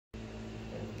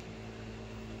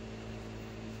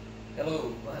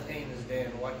Hello, my name is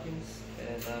Daniel Watkins,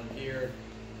 and I'm here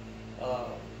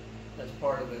as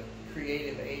part of the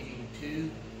Creative Aging 2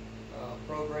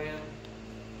 program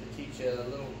to teach a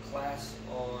little class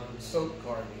on soap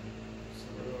carving. So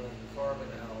we're going to carve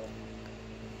an owl.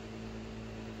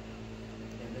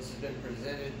 And this has been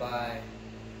presented by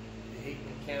the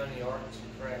Hickman County Arts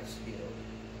and Crafts Guild.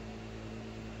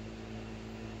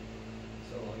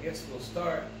 So I guess we'll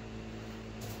start.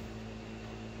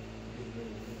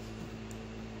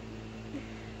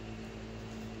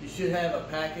 You should have a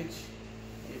package.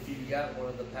 If you got one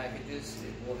of the packages,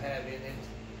 it will have in it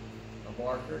a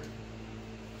marker,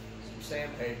 some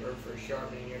sandpaper for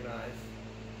sharpening your knife,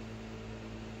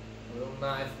 a little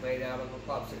knife made out of a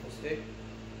popsicle stick,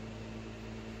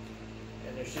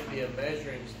 and there should be a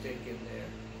measuring stick in there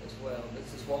as well.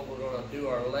 This is what we're going to do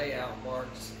our layout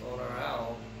marks on our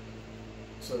owl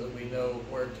so that we know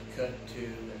where to cut to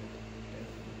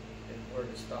and where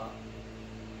to stop.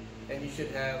 And you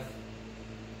should have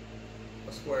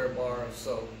a square bar of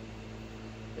soap.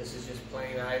 This is just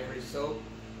plain ivory soap.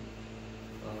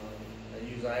 I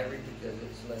use ivory because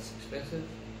it's less expensive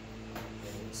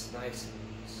and it's nice and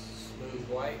smooth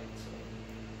white. So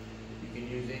you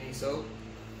can use any soap.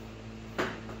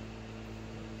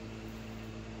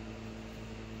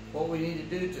 What we need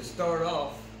to do to start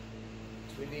off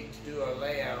is we need to do our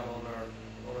layout on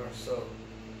our soap.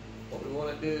 What we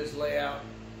want to do is lay out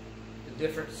the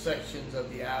different sections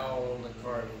of the owl on the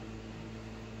carving.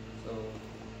 So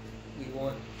we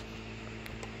want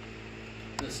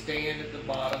the stand at the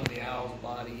bottom, the owl's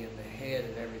body, and the head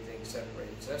and everything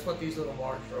separated. So that's what these little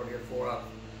marks are here for.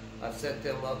 I've set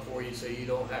them up for you so you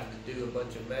don't have to do a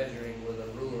bunch of measuring with a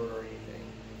ruler or anything.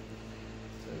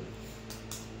 So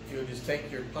if you'll just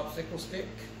take your popsicle stick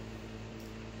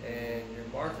and your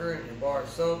marker and your bar of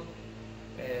soap,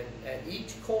 and at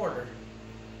each corner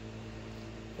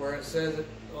where it says it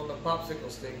on the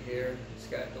popsicle stick here, it's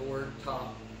got the word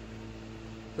top.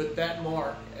 Put that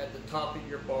mark at the top of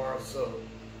your bar of soap.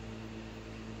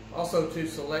 Also, to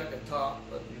select the top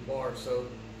of your bar of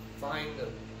soap, find the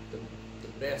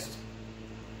best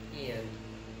end.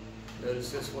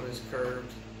 Notice this one is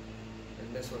curved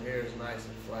and this one here is nice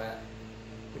and flat.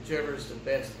 Whichever is the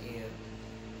best end.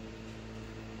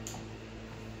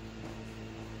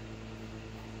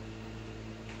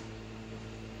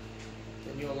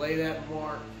 Then you'll lay that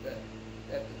mark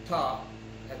at the top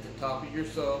of your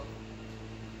soap.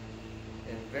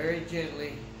 And very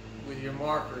gently with your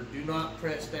marker, do not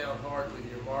press down hard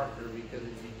with your marker, because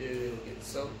if you do, it'll get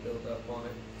soap built up on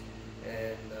it,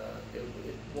 and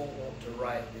it won't want to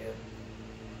write then.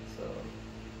 So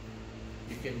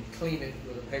you can clean it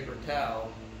with a paper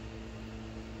towel,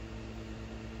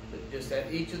 but just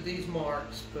at each of these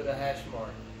marks, put a hash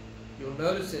mark. You'll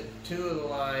notice that two of the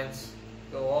lines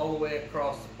go all the way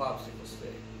across the popsicle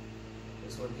stick.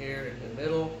 This one here in the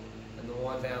middle and the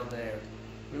one down there.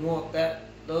 We want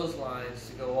those lines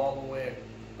to go all the way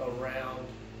around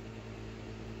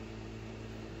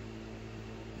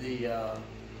the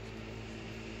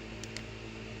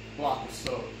block of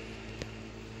soap.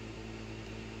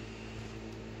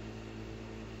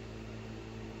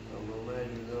 So we'll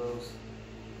measure those.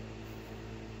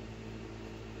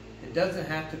 It doesn't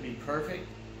have to be perfect.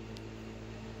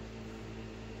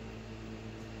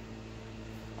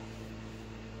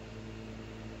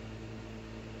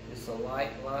 It's a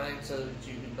light line so that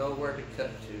you know where to cut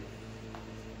to.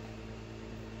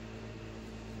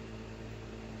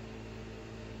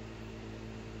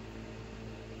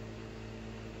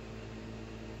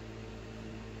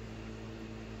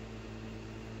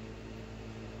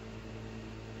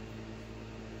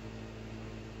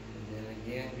 And then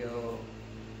again, go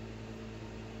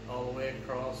all the way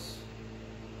across.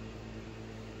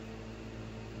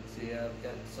 See, I've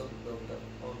got soap built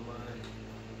up on my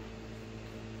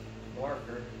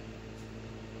marker.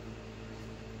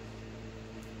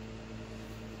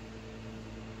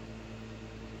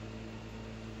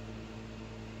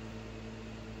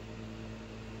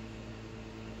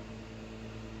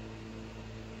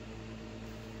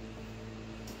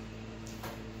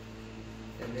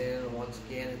 And then once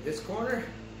again at this corner,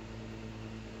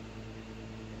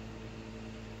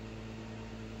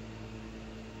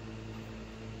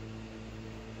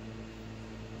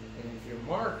 your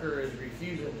marker is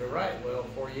refusing to write well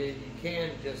for you, you can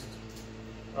just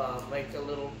make a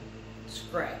little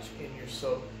scratch in your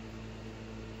soap.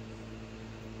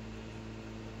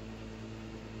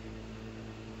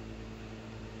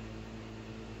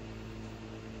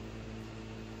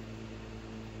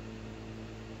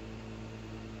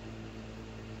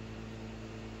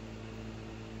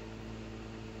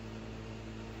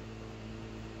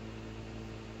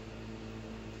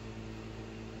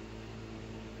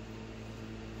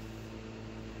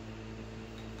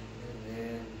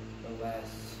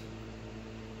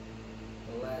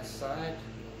 side,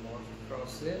 mark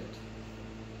across it.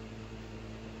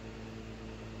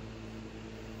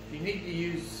 You need to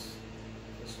use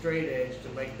a straight edge to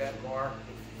make that mark.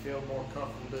 If you feel more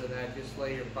comfortable doing that, just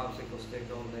lay your popsicle stick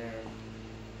on there,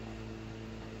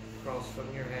 across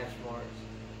from your hash marks,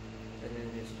 and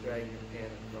then just drag your pen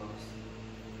across.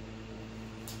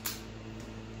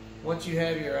 Once you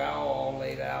have your owl all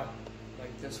laid out,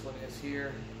 like this one is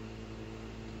here,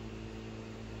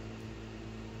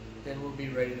 then we'll be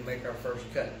ready to make our first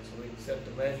cut. So we can set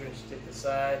the measuring stick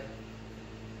aside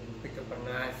and pick up a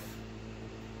knife.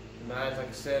 The knives, like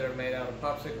I said, are made out of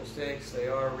popsicle sticks. They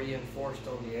are reinforced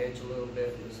on the edge a little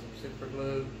bit with some super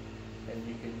glue, and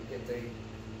you can, if they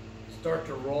start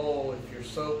to roll, if your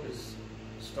soap is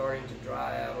starting to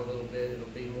dry out a little bit, it'll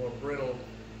be more brittle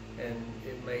and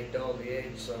it may dull the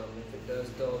edge some. If it does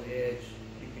dull the edge,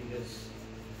 you can just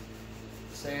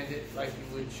sand it like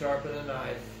you would sharpen a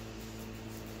knife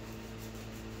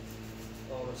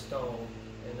on a stone,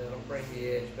 and that'll bring the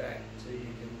edge back so you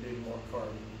can do more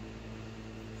carving.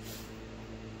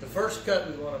 The first cut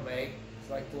we want to make is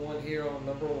like the one here on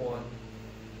number 1.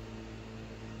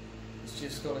 It's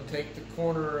just going to take the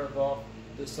corner of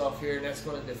this off here, and that's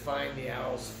going to define the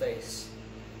owl's face.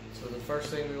 So the first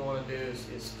thing we want to do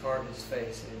is carve his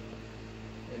face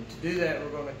in. And to do that, we're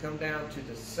going to come down to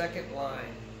the second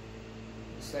line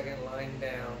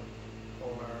down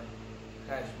on our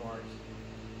hash marks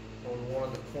on one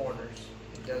of the corners.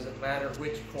 It doesn't matter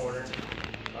which corner.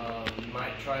 You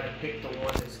might try to pick the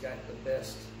one that's got the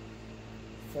best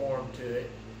form to it,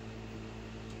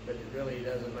 but it really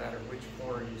doesn't matter which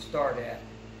corner you start at.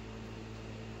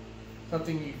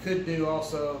 Something you could do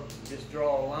also, just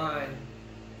draw a line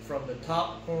from the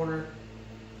top corner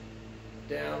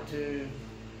down to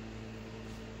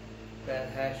that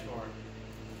hash mark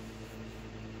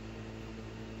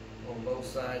on both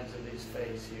sides of his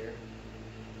face here.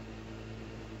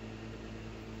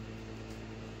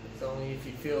 It's only if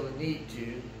you feel the need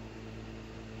to.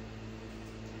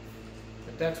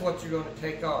 But that's what you're going to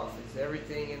take off, is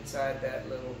everything inside that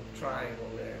little triangle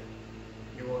there.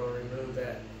 You want to remove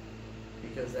that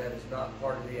because that is not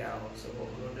part of the owl. So what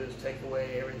we're going to do is take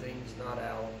away everything that's not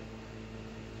owl.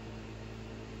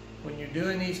 When you're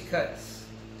doing these cuts,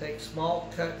 take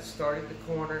small cuts, start at the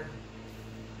corner.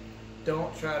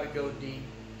 Don't try to go deep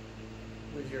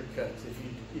with your cuts.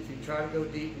 If you try to go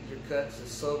deep with your cuts, the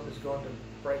soap is going to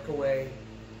break away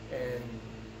and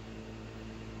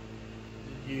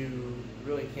you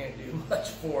really can't do much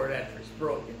for it after it's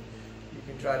broken. You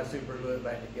can try to super glue it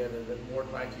back together, but more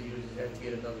than likely you just have to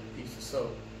get another piece of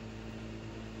soap.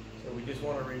 So we just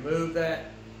want to remove that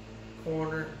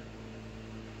corner,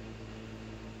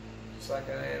 just like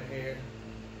I am here.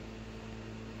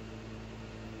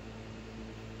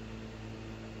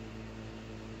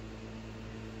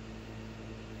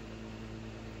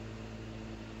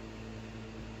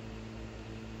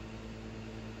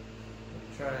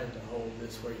 Trying to hold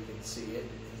this where you can see it.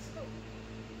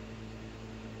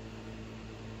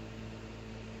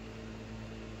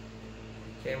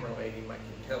 Camera lady might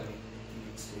can tell me you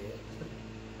can see it.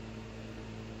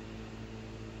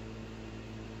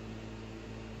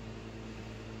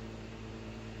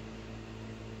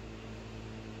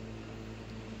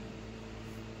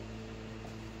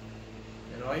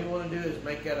 And all you want to do is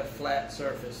make that a flat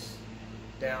surface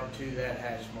down to that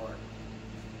hash mark,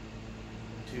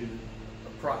 to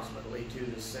approximately to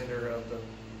the center of the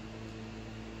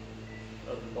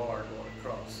bar going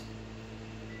across.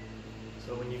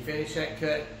 So when you finish that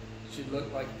cut, it should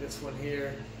look like this one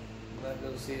here. You might be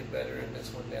able to see it better in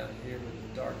this one down here with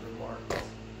the darker marks.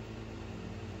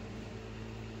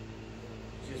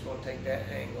 You just want to take that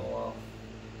angle off.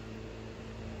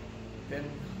 Then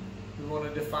we want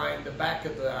to define the back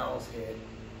of the owl's head.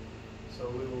 So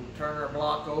we will turn our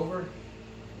block over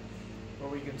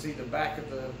where we can see the back of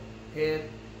the head,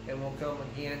 and we'll come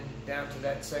again down to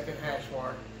that second hash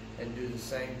mark and do the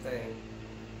same thing.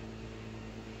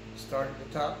 Start at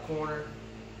the top corner,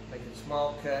 making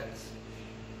small cuts.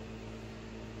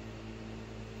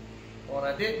 What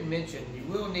I didn't mention, you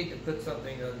will need to put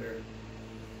something under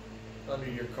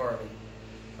your carving.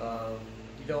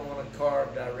 You don't want to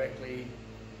carve directly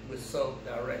with soap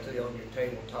directly on your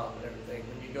tabletop and everything.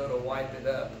 When you go to wipe it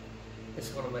up, it's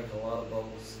going to make a lot of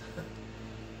bubbles.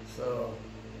 So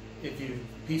if you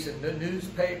piece of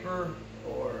newspaper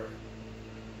or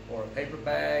a paper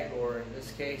bag, or in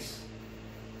this case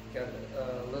got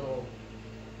a little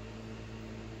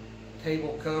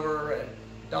table cover at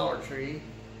Dollar Tree,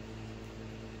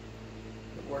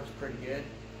 it works pretty good.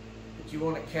 But you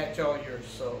want to catch all your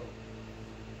soap.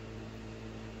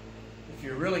 If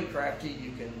you're really crafty,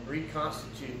 you can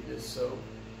reconstitute this soap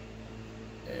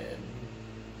and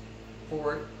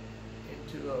pour it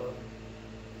into a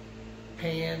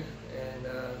pan and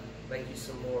make you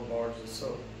some more bars of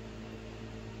soap.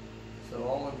 So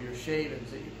all of your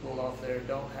shavings that you pull off there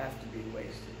don't have to be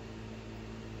wasted.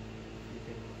 You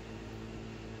can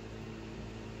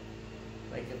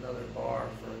make another bar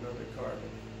for another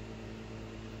carving.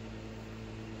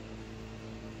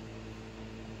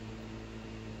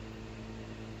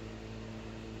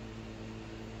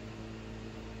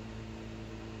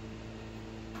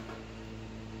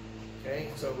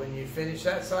 Okay, so when you finish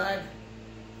that side,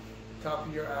 top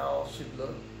of your owl should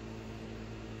look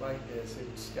like this.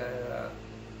 It's got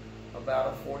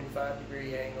about a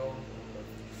 45-degree angle on the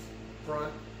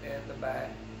front and the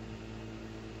back.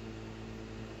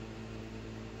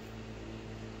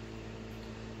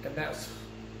 And that's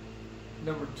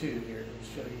number 2 here. Let me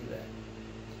show you that.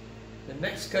 The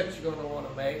next cut you're going to want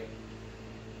to make,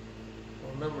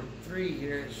 on number 3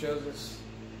 here, it shows us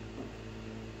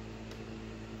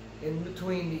in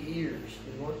between the ears.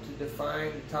 We want to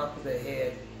define the top of the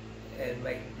head and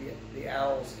make the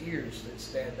owl's ears that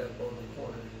stand up on the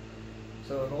corner.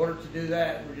 So in order to do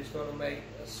that, we're just going to make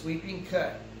a sweeping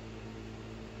cut,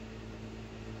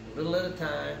 a little at a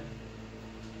time,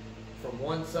 from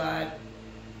one side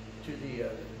to the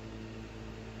other.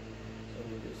 So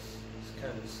we it's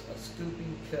kind of a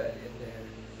scooping cut in there.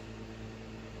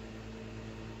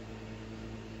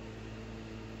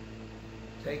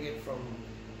 Take it from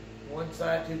one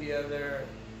side to the other,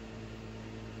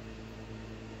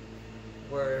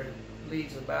 where it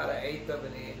leaves about 1/8 of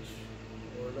an inch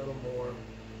or a little more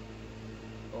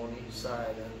on each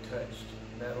side untouched.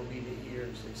 And that'll be the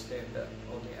ears that stand up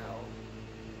on the owl.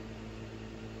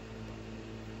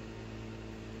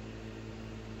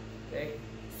 Okay,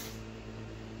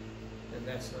 and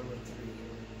that's number 3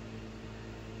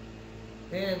 here.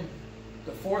 Then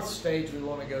the 4th stage we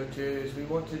want to go to is we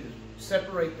want to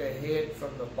separate the head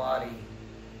from the body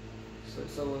so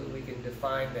that we can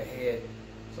define the head.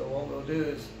 So what we'll do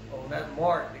is, on that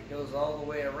mark that goes all the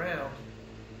way around,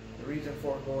 the reason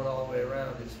for it going all the way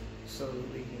around is so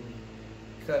that we can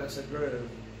cut us a groove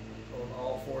on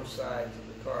all 4 sides of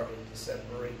the carving to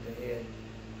separate the head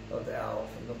of the owl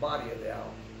from the body of the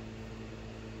owl.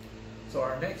 So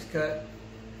our next cut,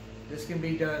 this can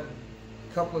be done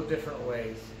a couple of different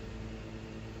ways.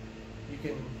 You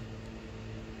can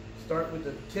start with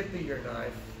the tip of your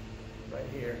knife right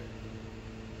here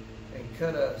and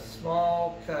cut a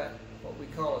small cut, what we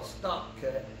call a stop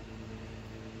cut,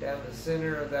 down the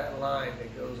center of that line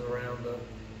that goes around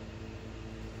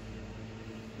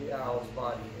the owl's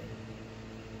body here.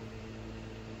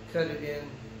 Cut it in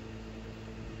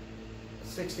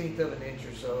 1/16 of an inch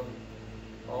or so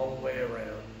all the way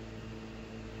around.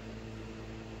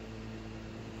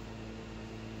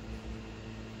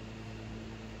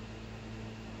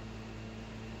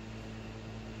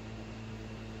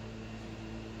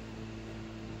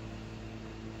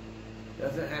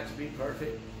 Doesn't have to be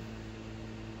perfect.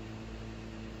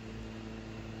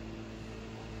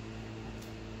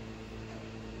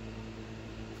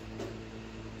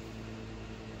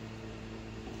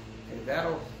 Okay,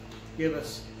 that'll give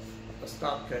us a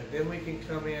stop cut. Then we can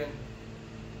come in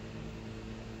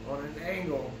on an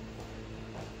angle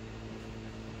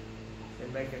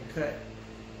and make a cut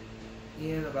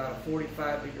in about a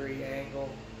 45-degree angle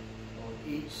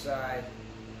on each side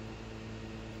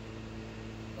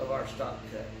of our stop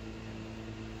cut.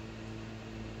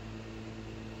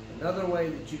 Another way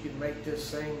that you can make this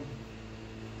same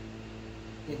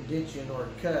indentation or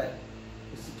cut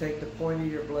is to take the point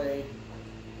of your blade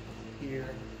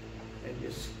here and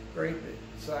just scrape it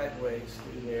sideways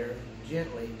through there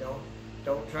gently.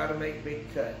 Don't try to make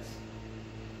big cuts.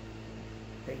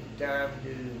 Take your time,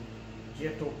 do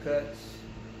gentle cuts,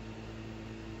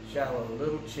 shallow,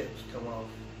 little chips come off.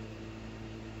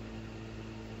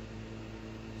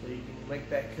 So you can make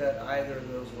that cut either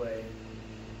of those ways.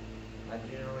 I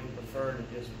generally prefer to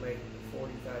just make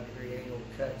 45-degree angle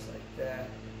cuts like that,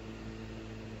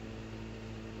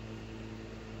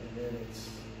 and then it's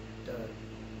done.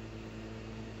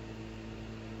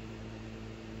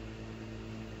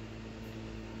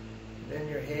 Then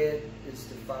your head is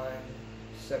defined,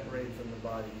 separated from the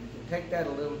body. You can take that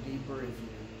a little deeper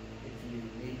if you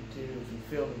need to, if you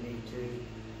feel the need to,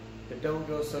 but don't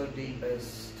go so deep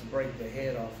as to break the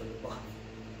head off of the body.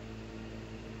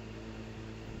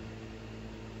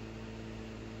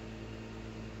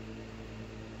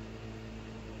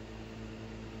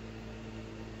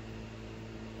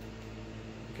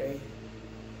 Okay,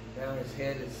 now his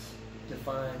head is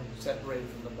defined, separated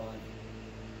from the body.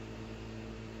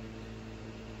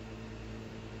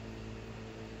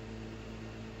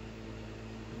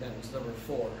 And that was number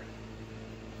 4.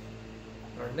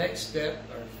 Our next step,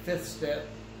 our 5th step,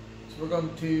 is we're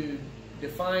going to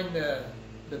define the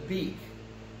beak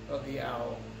of the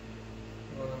owl.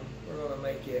 We're going to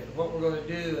make it. What we're going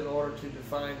to do in order to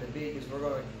define the beak is we're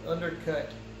going to undercut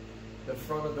the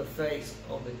front of the face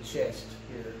on the chest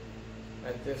here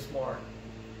at this mark.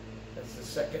 That's the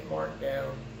second mark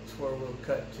down. That's where we'll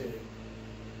cut to.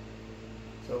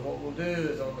 So what we'll do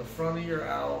is on the front of your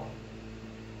owl,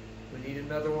 we need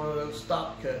another one of those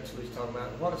stop cuts we was talking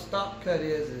about. What a stop cut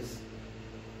is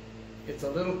it's a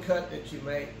little cut that you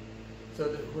make so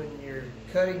that when you're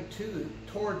cutting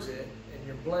towards it and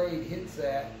your blade hits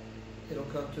that, it'll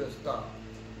come to a stop.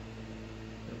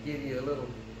 It'll give you a little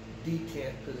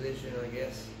detent position, I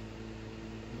guess.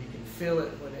 You can feel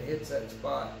it when it hits that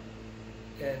spot,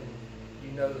 and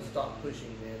you know to stop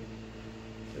pushing then.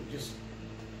 So just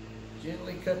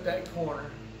gently cut that corner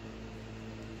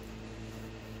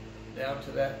down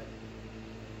to that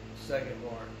second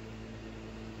mark.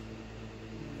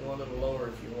 You can go a little lower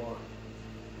if you want.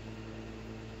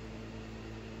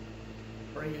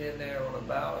 Bring it in there on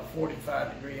about a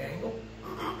 45-degree angle.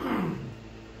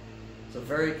 It's a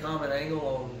very common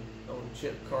angle on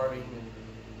chip carving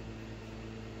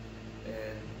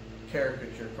and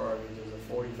caricature carvings is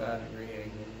a 45-degree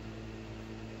angle.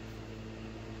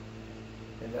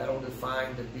 And that'll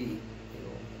define the beak.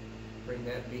 It'll bring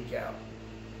that beak out.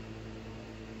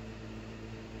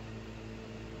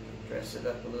 Dress it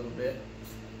up a little bit.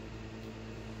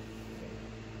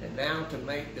 Okay. And now to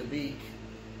make the beak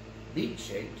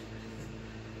shaped,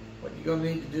 what you're going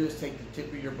to need to do is take the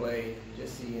tip of your blade,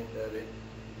 just the end of it,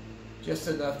 just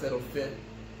enough that'll fit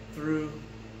through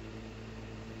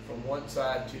from one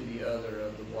side to the other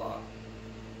of the block.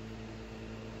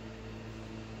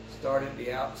 Start at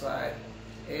the outside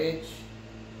edge.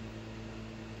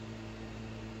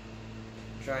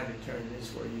 I'm trying to turn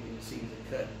this where you can see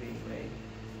the cut being made.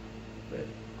 But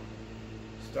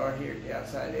start here at the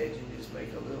outside edge and just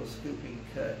make a little scooping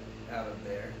cut out of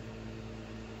there.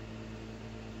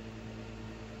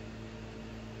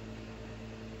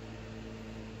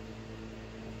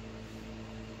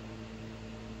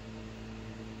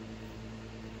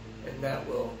 And that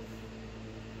will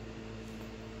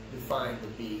define the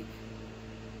beak.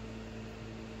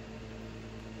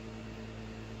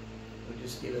 We'll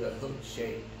just give it a hook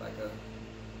shape, like a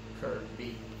curved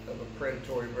beak of a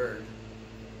predatory bird,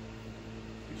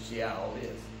 which the owl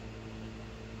is.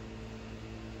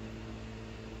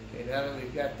 Okay, now that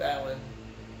we've got that one,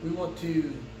 we want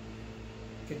to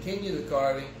continue the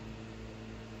carving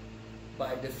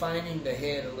by defining the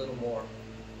head a little more.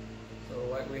 So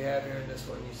like we have here in this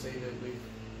one, you see that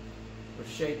we're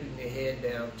shaping the head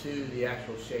down to the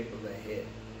actual shape of the head.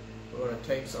 We're going to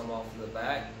take some off of the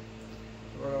back.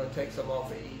 We're going to take some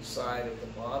off of each side at the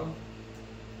bottom.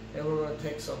 And we're going to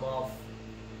take some off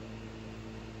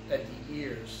at the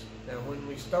ears. Now when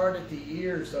we start at the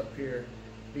ears up here,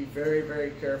 be very,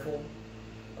 very careful.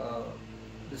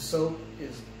 The soap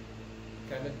is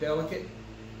kind of delicate,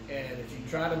 and if you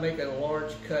try to make a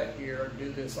large cut here or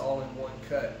do this all in one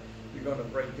cut, you're going to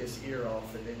break this ear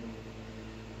off, and then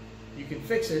you can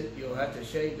fix it. You'll have to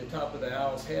shave the top of the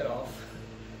owl's head off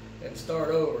and start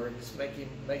over and just make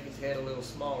his head a little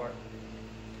smaller.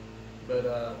 But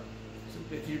so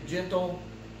if you're gentle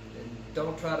and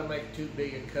don't try to make too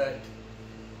big a cut,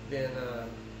 then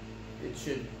it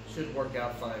should work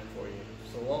out fine for you.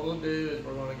 So what we'll do is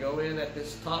we're going to go in at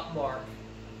this top mark,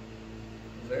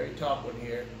 the very top one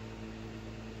here,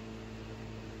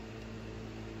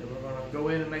 and we're going to go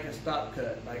in and make a stop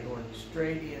cut by going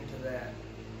straight into that.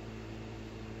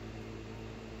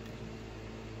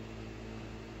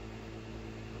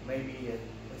 Maybe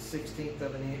a 1/16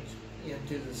 of an inch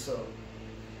into the soap.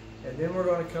 And then we're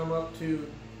going to come up to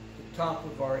the top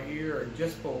of our ear, or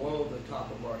just below the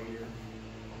top of our ear.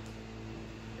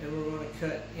 And we're going to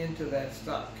cut into that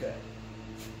stop cut.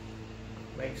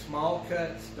 Make small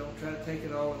cuts. Don't try to take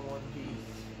it all in one piece.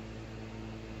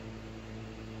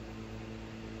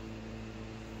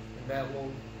 And that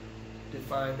will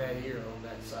define that ear on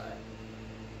that side.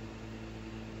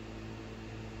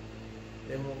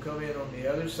 Then we'll come in on the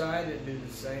other side and do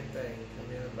the same thing.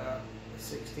 Come in about a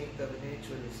 1/16 of an inch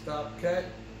with a stop cut.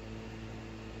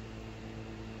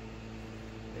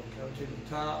 Then come to the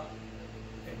top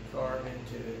and carve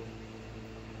into it.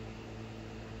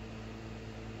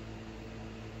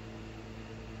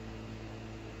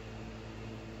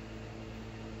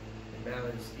 And now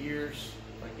his ears,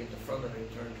 if I get the front of him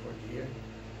turned towards the ear.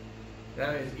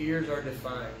 Now his ears are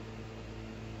defined.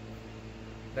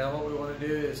 Now what we want to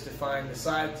do is define the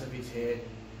sides of his head,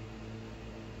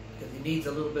 because he needs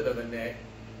a little bit of a neck.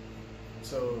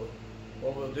 So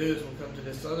what we'll do is we'll come to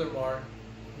this other mark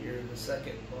here, the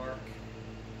second mark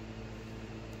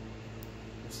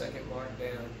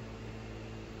down,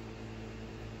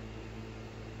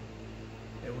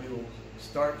 and we will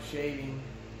start shaving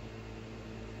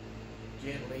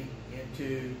gently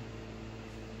into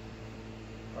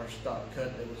our stock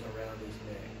cut that was around his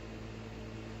neck.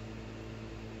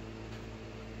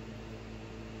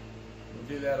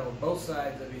 We'll do that on both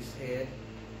sides of his head.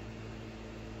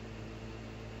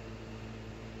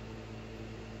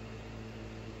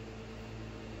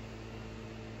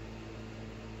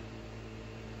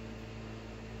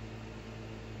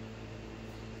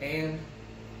 And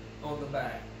on the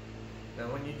back. Now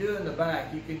when you do in the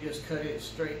back, you can just cut it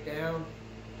straight down,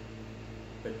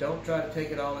 but don't try to take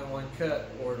it all in one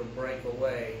cut or it'll break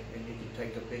away and you can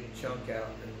take a big chunk out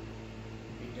and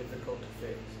it'll be difficult to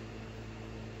fix.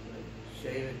 So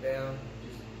shave it down,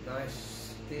 just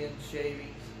nice thin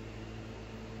shavings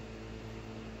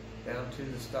down to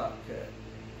the stock cut.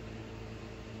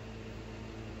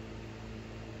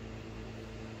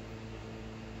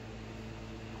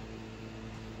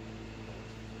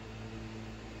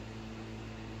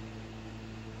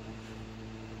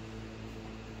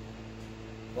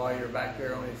 While you're back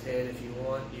there on his head, if you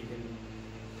want, you can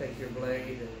take your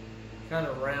blade and kind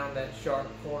of round that sharp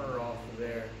corner off of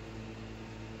there.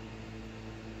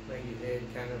 Make his head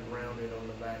kind of rounded on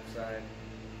the back side.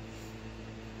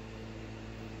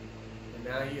 And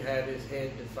now you have his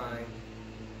head defined.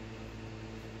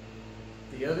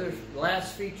 The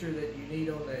last feature that you need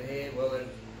on the head, well, there's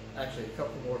actually a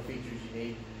couple more features you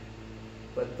need,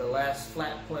 but the last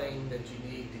flat plane that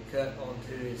you need to cut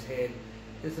onto his head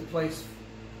is the place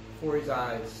for his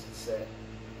eyes set.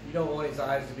 You don't want his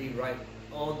eyes to be right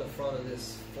on the front of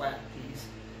this flat piece,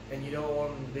 and you don't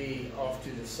want them to be off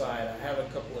to the side. I have a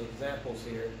couple of examples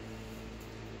here.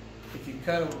 If you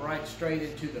cut him right straight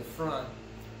into the front,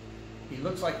 he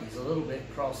looks like he's a little bit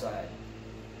cross-eyed.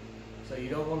 So you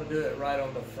don't want to do it right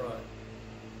on the front.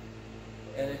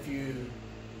 And if you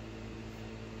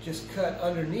just cut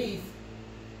underneath,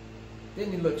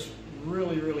 then he looks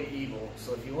really, really evil.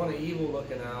 So if you want an evil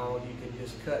looking owl, you can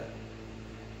just cut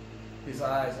his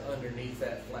eyes underneath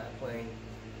that flat plane.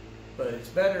 But it's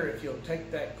better if you'll take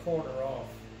that corner off.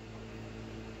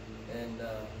 And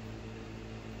I'll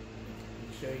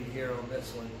show you here on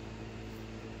this one.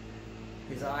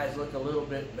 His eyes look a little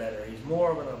bit better. He's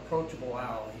more of an approachable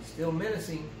owl. He's still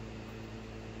menacing,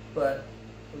 but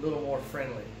a little more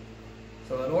friendly.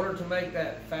 So in order to make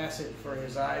that facet for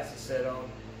his eyes to set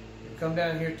on, come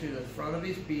down here to the front of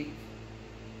his beak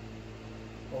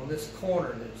on this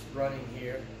corner that's running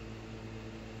here,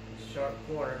 this sharp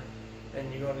corner,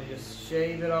 and you're going to just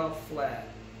shave it off flat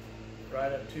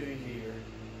right up to his ear.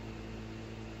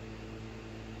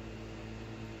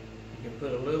 You can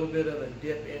put a little bit of a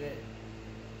dip in it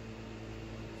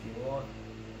if you want,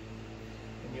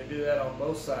 and you'll do that on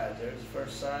both sides. There's the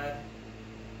first side.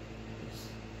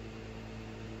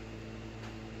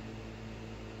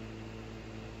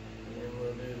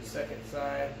 We'll do the second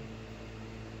side.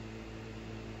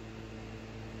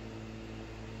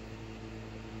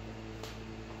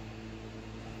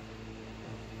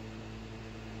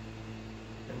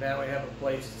 And now we have a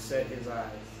place to set his eyes.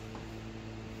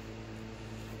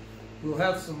 We'll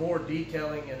have some more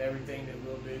detailing and everything that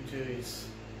we'll do to his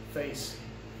face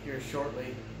here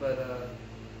shortly, but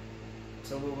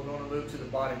so we're going to move to the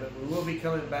body, but we will be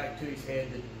coming back to his head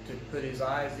to put his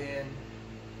eyes in,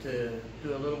 to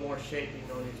do a little more shaping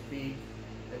on his beak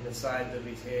and the sides of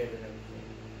his head and everything.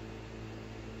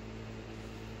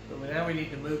 But now we need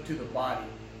to move to the body.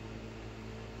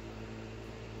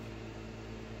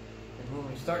 And when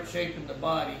we start shaping the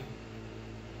body,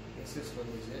 I guess this one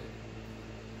is it.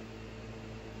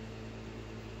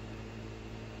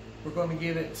 We're going to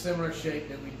give it similar shape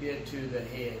that we did to the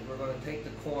head. We're going to take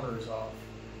the corners off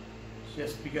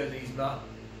just because he's not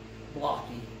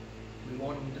blocky. We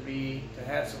want him to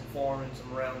have some form and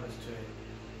some roundness to it.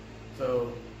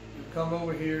 So you come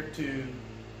over here to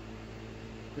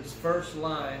this first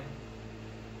line,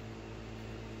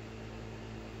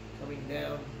 coming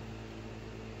down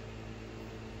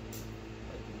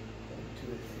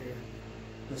to it here.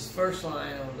 This first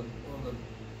line on the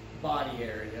body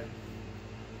area,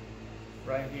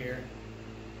 right here,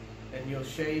 and you'll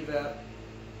shave up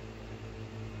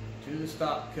to the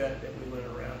stop cut that we went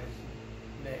around his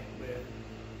neck with,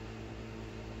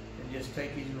 and just take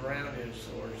his roundness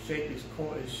or shape his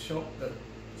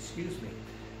excuse me,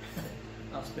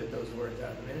 I'll spit those words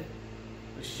out in a minute.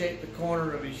 Just shape the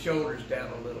corner of his shoulders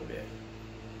down a little bit.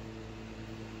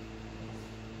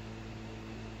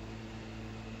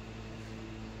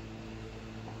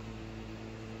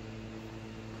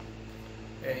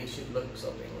 and he should look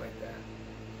something like that.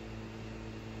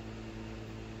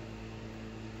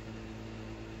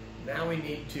 Now we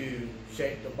need to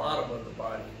shape the bottom of the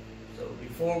body. So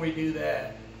before we do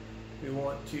that, we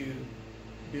want to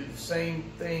do the same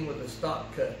thing with the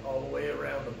stock cut all the way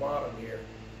around the bottom here.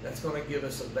 That's going to give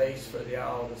us a base for the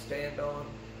owl to stand on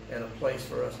and a place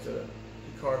for us to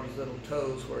carve his little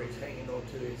toes where he's hanging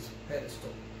onto his pedestal.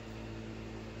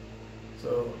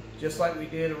 So just like we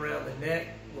did around the neck,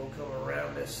 we'll come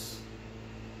around this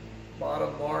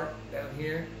bottom mark down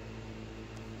here.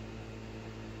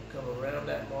 Come around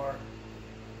that mark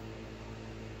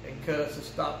and cut us a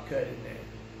stop cut in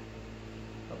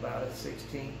there, about a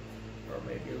 16th or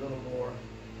maybe a little more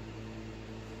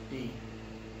deep.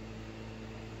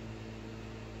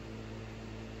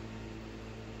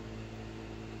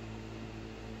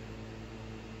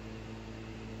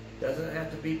 Doesn't have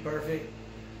to be perfect.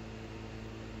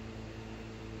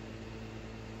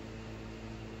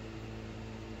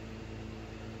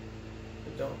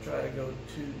 But don't try to go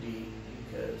too deep,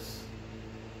 because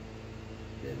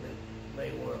then it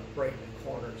may want to break the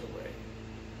corners away.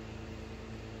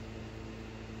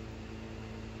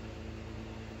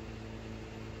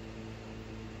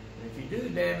 And if you do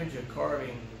damage a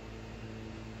carving,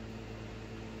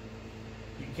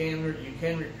 you can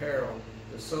repair them.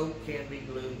 The soap can be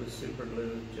glued with super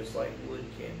glue, just like wood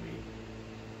can be.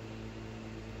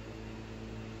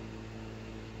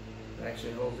 It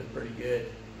actually holds it pretty good.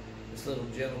 This little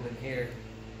gentleman here,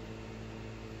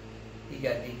 he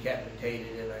got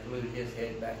decapitated and I glued his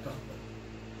head back on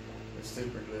with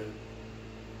super glue.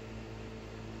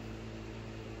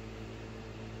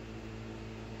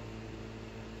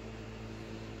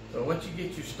 So once you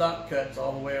get your stop cuts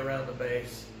all the way around the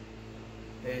base,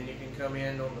 then you can come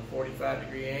in on the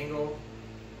 45-degree angle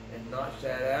and notch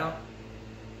that out.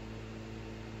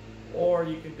 Or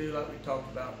you can do like we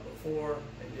talked about before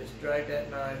and just drag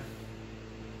that knife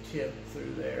tip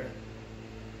through there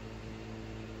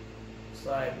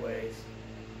sideways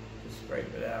to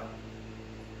scrape it out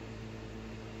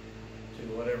to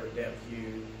whatever depth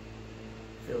you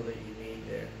feel that you need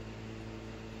there.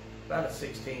 About a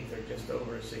 16th or just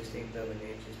over a 16th of an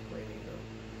inch is plenty though.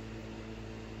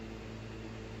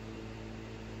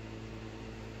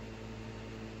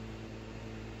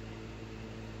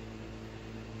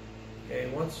 Okay,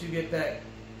 once you get that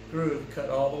groove cut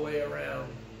all the way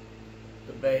around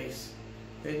the base,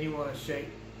 then you want to shape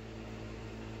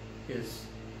his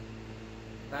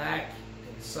back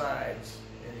and sides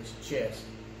and his chest.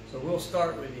 So we'll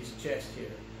start with his chest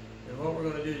here. And what we're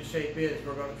going to do to shape it is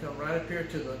we're going to come right up here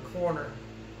to the corner,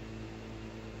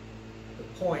 the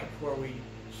point where we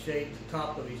shape the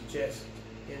top of his chest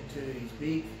into his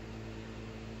beak.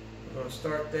 We're going to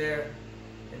start there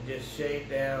and just shave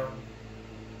down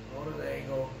on an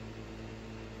angle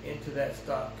into that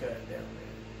stop cut down there.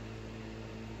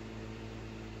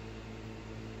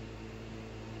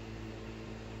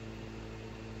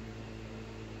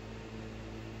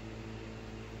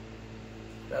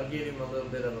 That'll give him a little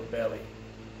bit of a belly.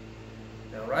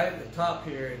 Now right at the top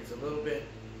here, it's a little bit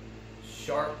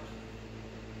sharp.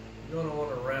 You're going to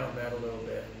want to round that a little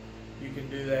bit. You can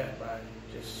do that by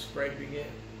just scraping it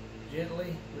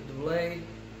gently with the blade,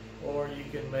 or you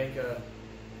can make a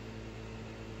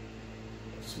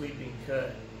sweeping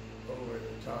cut over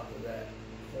the top of that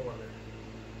corner.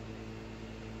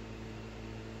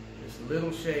 Just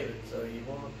little shavings, so you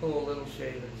want to pull little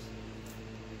shavings.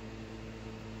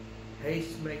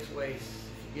 Haste makes waste.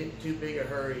 If you get in too big a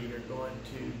hurry, you're going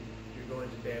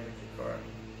to damage your carving.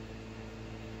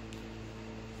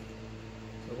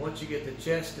 So once you get the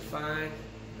chest defined,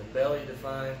 the belly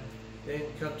defined, then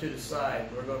come to the side.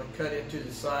 We're going to cut into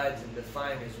the sides and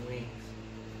define his wings.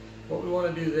 What we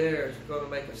want to do there is we're going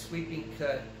to make a sweeping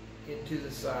cut into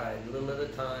the side, a little at a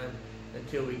time,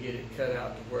 until we get it cut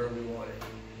out to where we want it.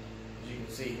 As you can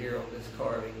see here on this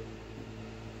carving,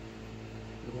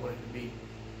 we want it to be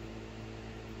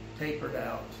tapered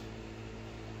out,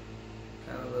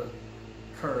 kind of a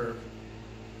curve.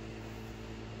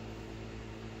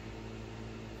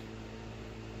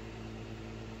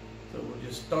 So we'll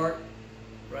just start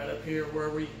right up here where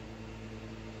we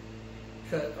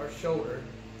cut our shoulder,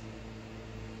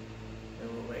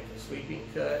 and we'll make a sweeping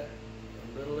cut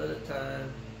a little at a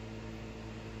time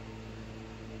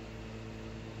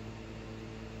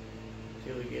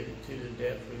until we get it to the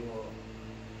depth we want.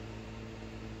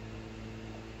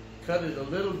 Cut it a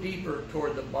little deeper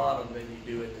toward the bottom than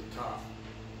you do at the top.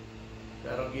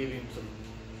 That'll give him some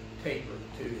taper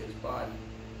to his body.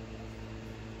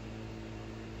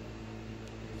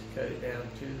 Just cut it down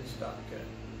to the stop cut.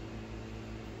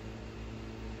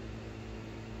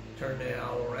 Turn the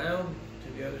owl around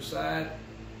to the other side.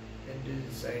 and do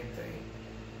the same thing.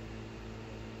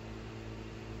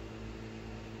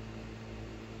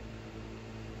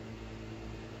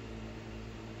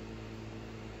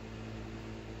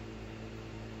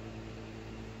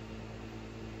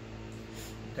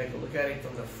 Take a look at him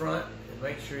from the front and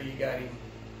make sure you got him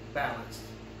balanced.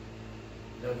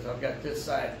 Notice I've got this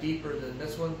side deeper than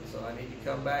this one, so I need to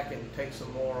come back and take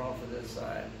some more off of this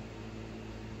side.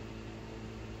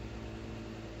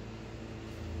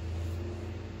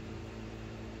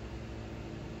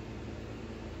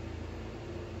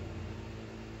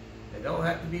 They don't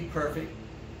have to be perfect,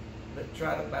 but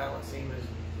try to balance him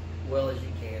as well as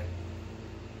you can.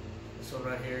 This one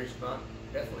right here is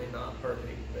definitely not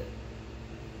perfect, but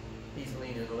he's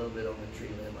leaning a little bit on the tree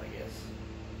limb, I guess.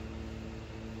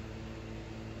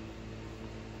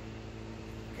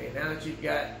 Okay, now that you've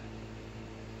got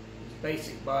his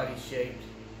basic body shaped,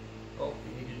 oh,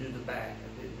 you need to do the back.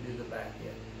 I didn't do the back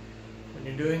yet. When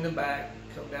you're doing the back,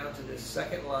 come down to this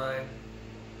second line,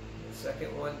 the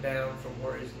second one down from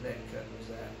where his neck cut was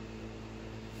at.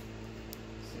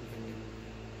 See if we can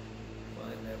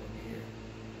find that one here.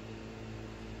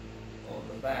 On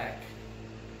the back,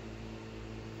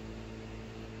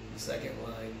 the second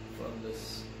line from the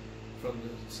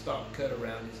stop cut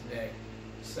around his neck,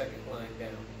 the second line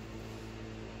down,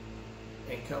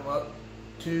 and come up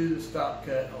to the stop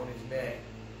cut on his neck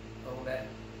on that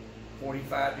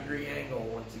 45-degree angle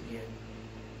once again.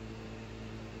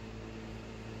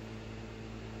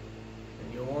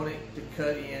 And you'll want it to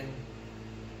cut in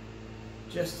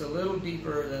just a little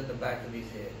deeper than the back of his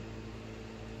head.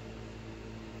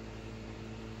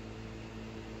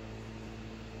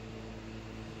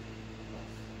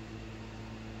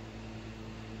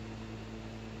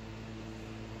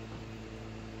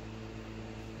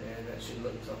 And that should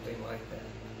look something like that.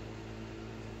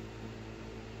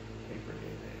 Paper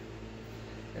in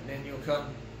there. And then you'll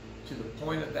come to the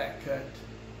point of that cut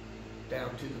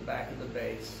down to the back of the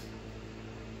base.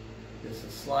 Just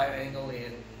a slight angle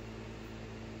in.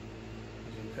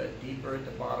 You cut deeper at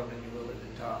the bottom than you will at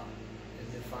the top.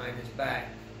 And define his back.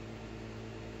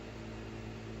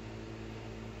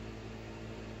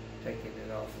 Taking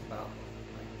it off about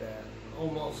like that.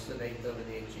 Almost an 1/8 of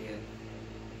an inch in.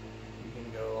 You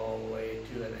can go all the way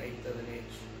to an 1/8 of an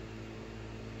inch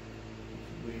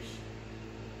if you wish.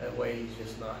 That way he's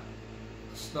just not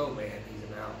a snowman, he's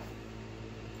an owl.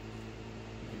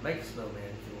 You can make a snowman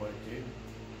if you wanted to.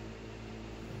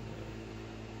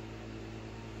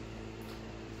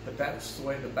 But that's the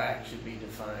way the back should be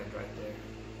defined right there.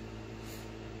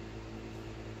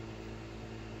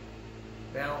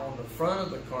 Now on the front of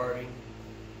the carving,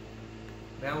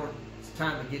 it's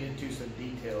time to get into some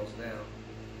details now.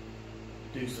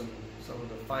 Do some of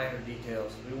the finer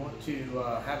details. We want to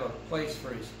have a place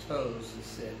for his toes to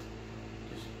sit,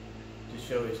 just to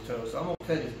show his toes. So I'm going to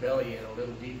cut his belly in a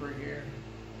little deeper here,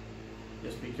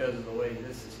 just because of the way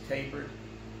this is tapered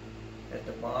at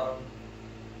the bottom.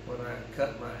 When I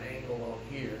cut my angle on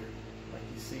here, like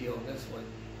you see on this one,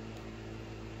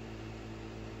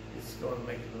 it's going to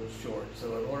make it a little short.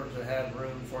 So in order to have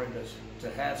room for him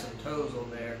to have some toes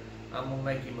on there, I'm going to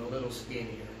make him a little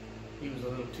skinnier. He was a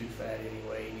little too fat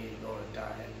anyway, he needed to go on a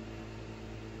diet.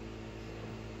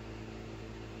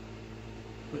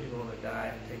 Put him on a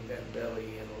diet, take that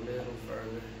belly in a little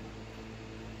further,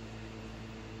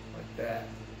 like that.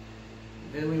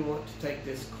 And then we want to take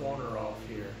this corner off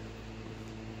here,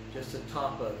 just the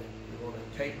top of it. We want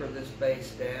to taper this base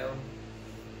down.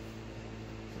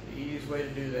 So the easiest way to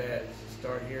do that is to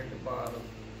start here at the bottom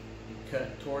and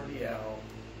cut toward the owl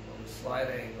on a slight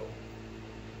angle.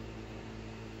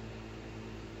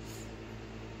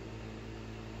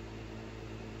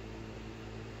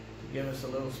 Give us a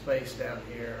little space down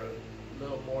here, a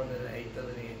little more than an 1/8 of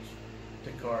an inch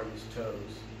to carve his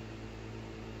toes.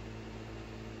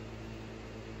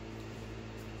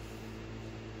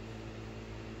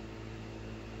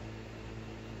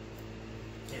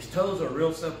 His toes are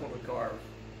real simple to carve.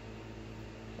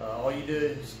 All you do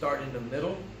is start in the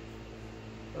middle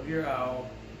of your owl,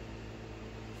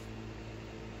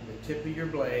 the tip of your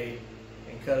blade,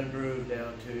 and cut a groove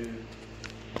down to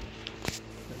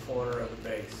the corner of the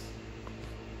base.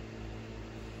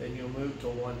 Then you'll move to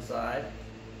one side,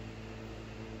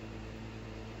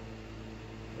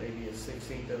 maybe a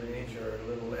 1/16 of an inch or a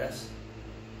little less,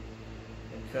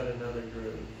 and cut another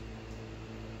groove.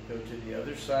 Go to the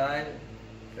other side,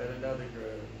 cut another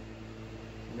groove.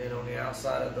 And then on the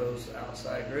outside of those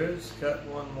outside grooves, cut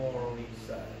one more on each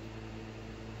side.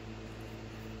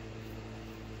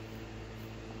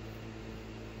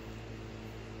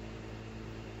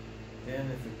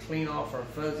 Then if we clean off our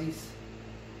fuzzies,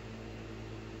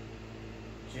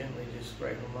 gently just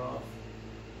scrape them off.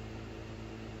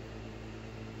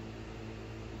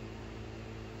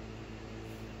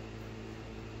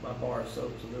 My bar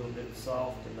soap's a little bit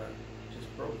soft and I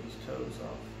just broke his toes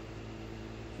off.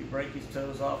 If you break his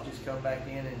toes off, just come back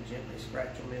in and gently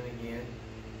scratch them in again.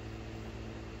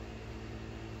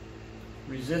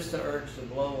 Resist the urge to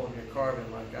blow on your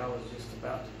carving like I was just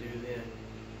about to do then,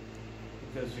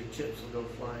 because your chips will go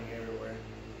flying everywhere.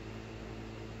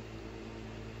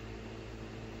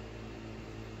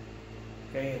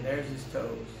 Okay, and there's his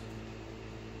toes.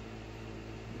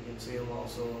 You can see them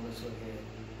also on this one here.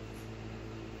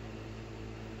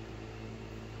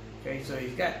 Okay, so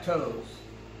he's got toes.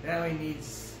 Now he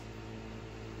needs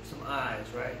some eyes,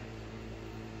 right?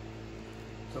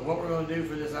 So what we're going to do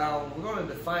for this owl, we're going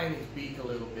to define his beak a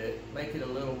little bit, make it a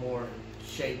little more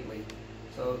shapely.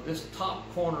 So this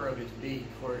top corner of his beak,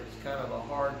 where it's kind of a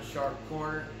hard, sharp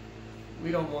corner,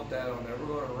 we don't want that on there. We're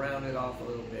going to round it off a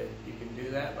little bit. You can do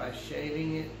that by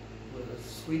shaving it with a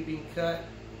sweeping cut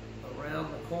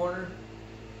around the corner,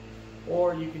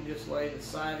 or you can just lay the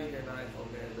side of your knife on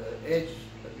there, the edge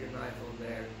of your knife on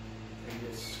there, and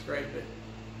just scrape it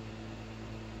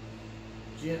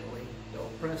gently.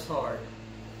 Don't press hard.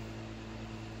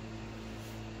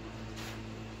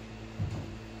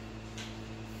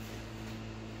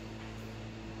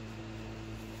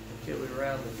 Until we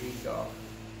round the beak off.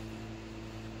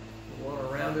 We want to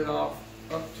round it off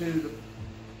up to the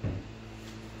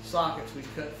sockets we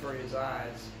cut for his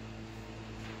eyes.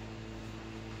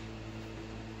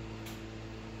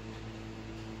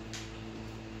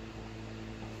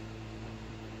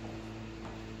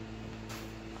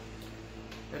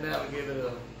 And that will give it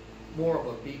a more of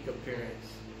a beak appearance.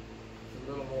 It's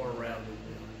a little more rounded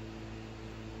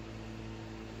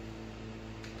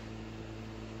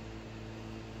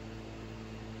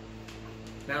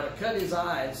now. Now to cut his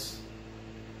eyes,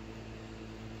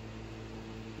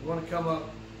 you want to come up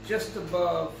just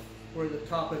above where the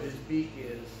top of his beak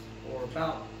is, or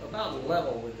about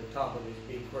level with the top of his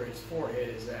beak, where his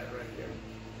forehead is at right there.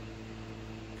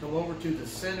 Come over to the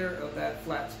center of that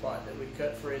flat spot that we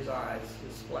cut for his eyes,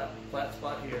 this flat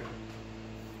spot here.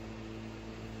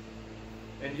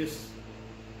 And just,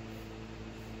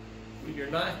 with your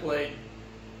knife blade,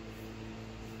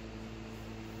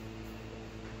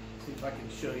 see if I can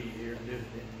show you here doing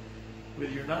it.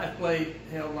 With your knife blade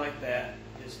held like that,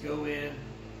 just go in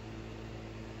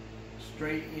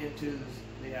straight into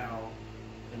the owl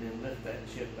and then lift that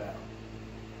chip out.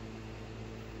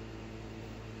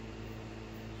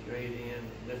 Straight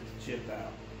in, lift the chip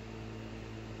out.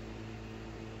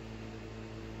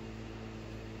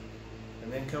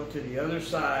 And then come to the other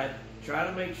side. Try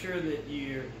to make sure that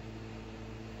you're,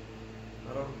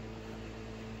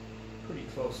 pretty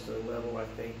close to level, I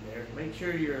think, there. Make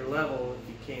sure you're level if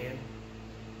you can,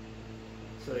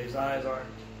 so his eyes aren't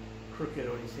crooked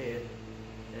on his head.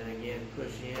 And again,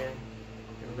 push in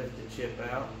and lift the chip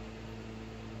out.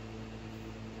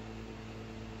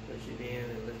 Push it in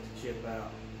and lift the chip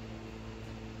out.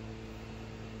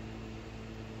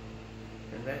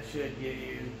 And that should give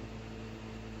you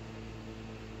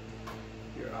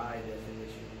your eye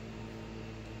definition.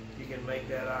 You can make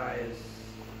that eye as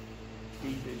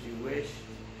deep as you wish,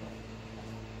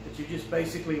 but you just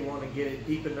basically want to get it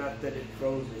deep enough that it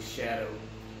throws a shadow,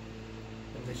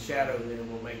 and the shadow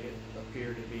then will make it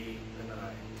appear to be an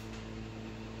eye.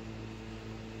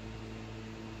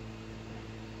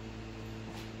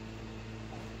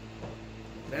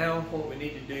 Now what we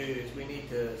need to do is we need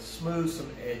to smooth some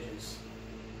edges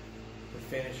to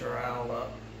finish our owl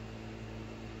up.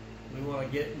 We want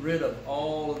to get rid of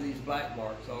all of these black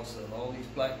marks also. All these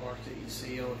black marks that you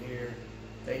see on here,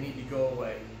 they need to go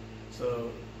away. So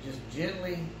just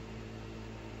gently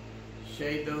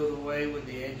shade those away with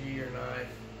the edge of your knife,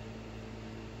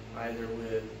 either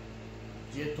with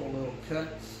gentle little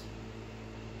cuts,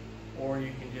 or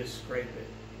you can just scrape it.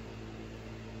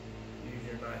 Use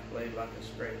your knife blade like a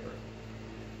scraper.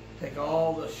 Take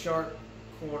all the sharp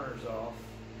corners off,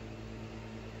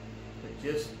 but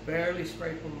just barely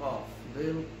scrape them off.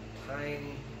 Little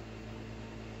tiny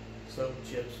soap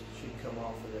chips should come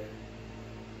off of there.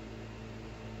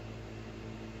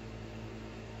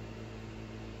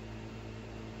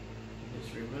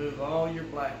 Just remove all your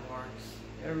black marks.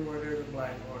 Everywhere there's a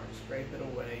black mark, scrape it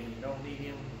away. You don't need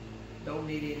him. Don't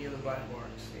need any of the black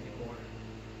marks anymore.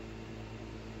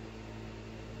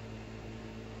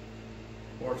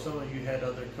 Or some of you had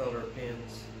other color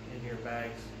pens in your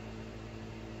bags.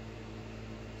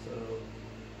 So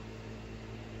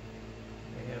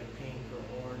they have pink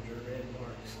or orange or red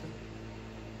marks.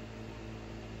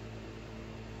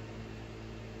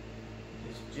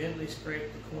 Just gently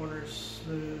scrape the corners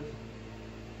smooth,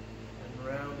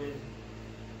 rounded.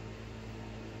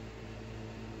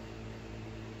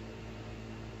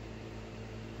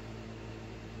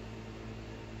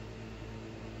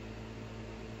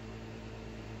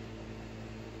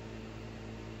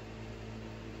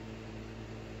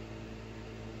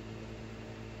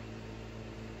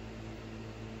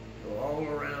 Go all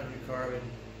around your carving.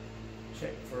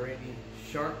 Check for any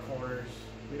sharp corners.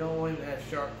 We don't want them to have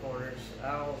sharp corners.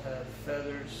 Owls have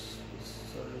feathers,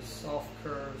 sort of soft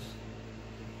curves.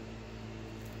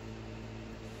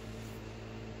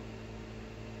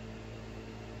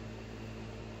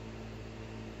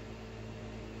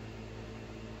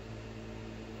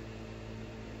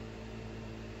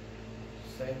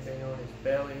 Same thing on his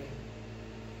belly.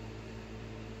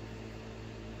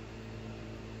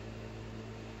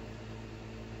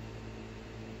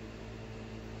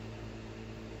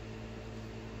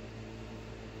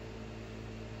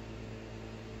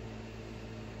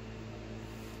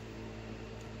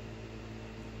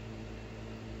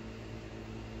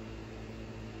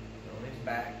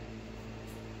 Back.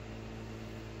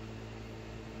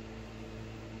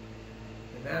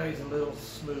 And now he's a little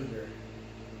smoother.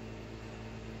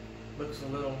 Looks a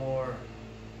little more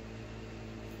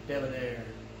debonair.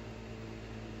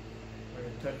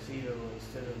 Wearing a tuxedo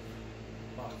instead of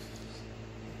boxes.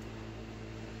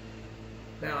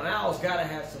 Now an owl's got to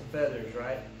have some feathers,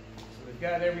 right? So we've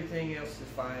got everything else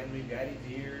defined. We've got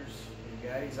his ears,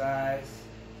 we've got his eyes,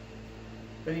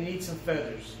 but he needs some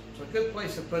feathers. So a good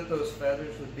place to put those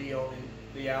feathers would be on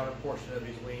the outer portion of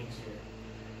his wings here.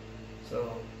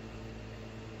 So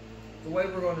the way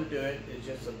we're going to do it is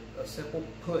just a simple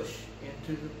push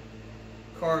into the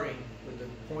carving with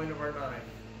the point of our knife.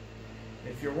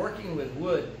 If you're working with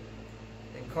wood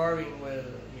and carving with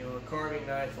a carving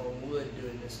knife on wood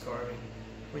doing this carving,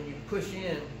 when you push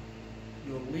in,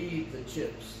 you'll leave the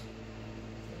chips.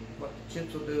 And what the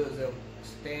chips will do is they'll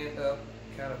stand up,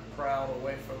 kind of proud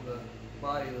away from the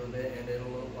body a little bit, and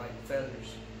it'll look like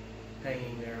feathers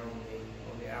hanging there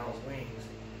on the owl's wings.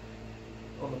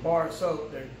 On the bar of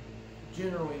soap, they're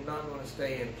generally not going to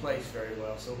stay in place very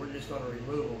well, so we're just going to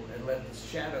remove them and let the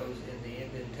shadows in the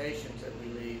indentations that we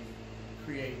leave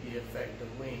create the effect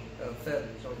of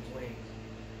feathers on his wings.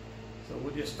 So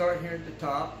we'll just start here at the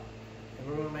top, and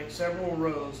we're going to make several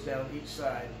rows down each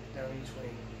side, down each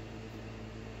wing.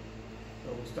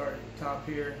 So we'll start at the top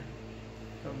here,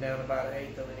 come down about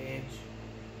 1/8 of an inch,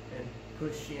 and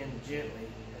push in gently.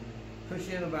 And push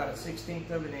in about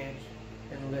 1/16 of an inch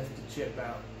and lift the chip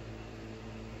out.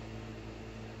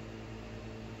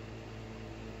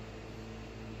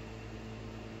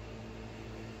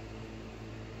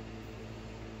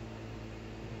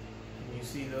 And you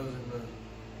see those in the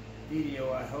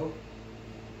video, I hope.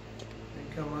 Then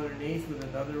come underneath with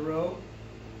another row.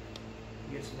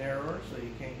 It gets narrower, so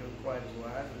you can't go quite as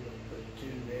wide. We're going to put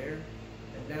 2 there.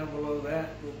 And down below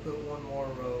that, we'll put 1 more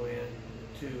row in,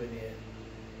 2 in it.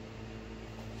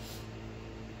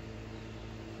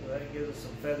 So that gives us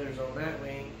some feathers on that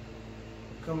wing.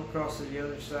 We'll come across to the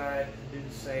other side and do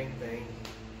the same thing.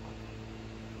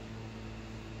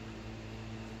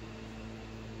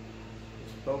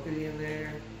 Just poke it in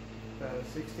there, about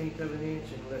 1/16 of an inch,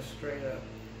 and lift straight up.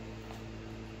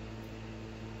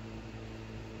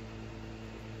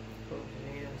 Poke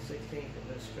it in, 1/16 and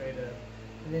lift straight up.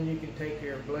 And then you can take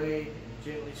your blade and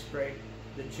gently scrape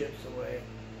the chips away.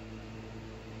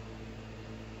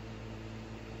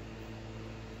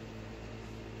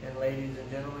 And ladies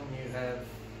and gentlemen, you have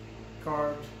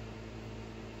carved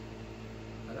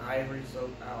an ivory soap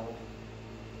owl.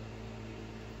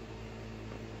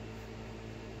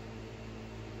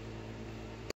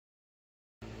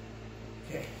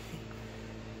 Okay.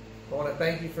 I want to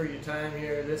thank you for your time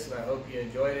here. Listen, I hope you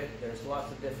enjoyed it. There's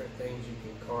lots of different things you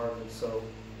can carve with soap.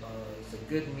 It's a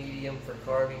good medium for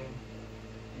carving.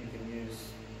 You can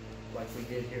use, like we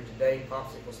did here today,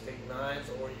 popsicle stick knives,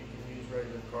 or you can use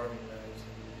regular carving knives.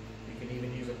 You can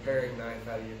even use a paring knife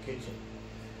out of your kitchen.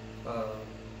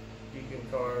 You can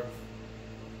carve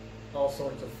all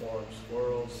sorts of forms: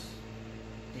 squirrels,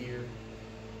 deer,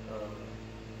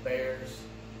 bears.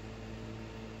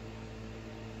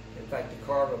 In fact, to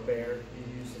carve a bear, you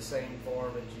use the same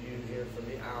form that you use here for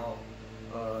the owl.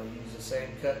 You use the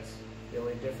same cuts. The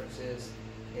only difference is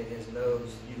in his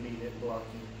nose, you leave it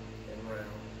blocky and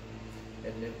round.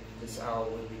 And then this owl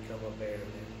would become a bear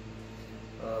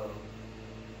then.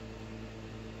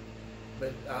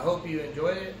 But I hope you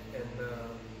enjoyed it, and I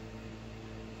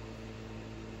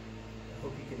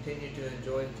hope you continue to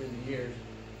enjoy it through the years.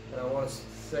 And I want to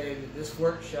say that this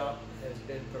workshop has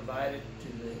been provided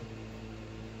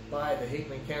by the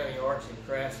Hickman County Arts and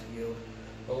Crafts Guild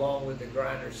along with the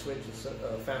Grinder Switches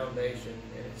Foundation,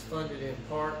 and it's funded in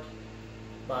part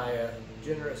by a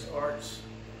generous arts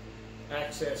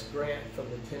access grant from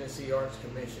the Tennessee Arts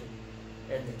Commission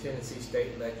and the Tennessee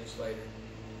State Legislature.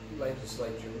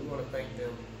 We want to thank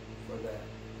them for that.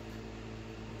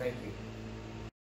 Thank you.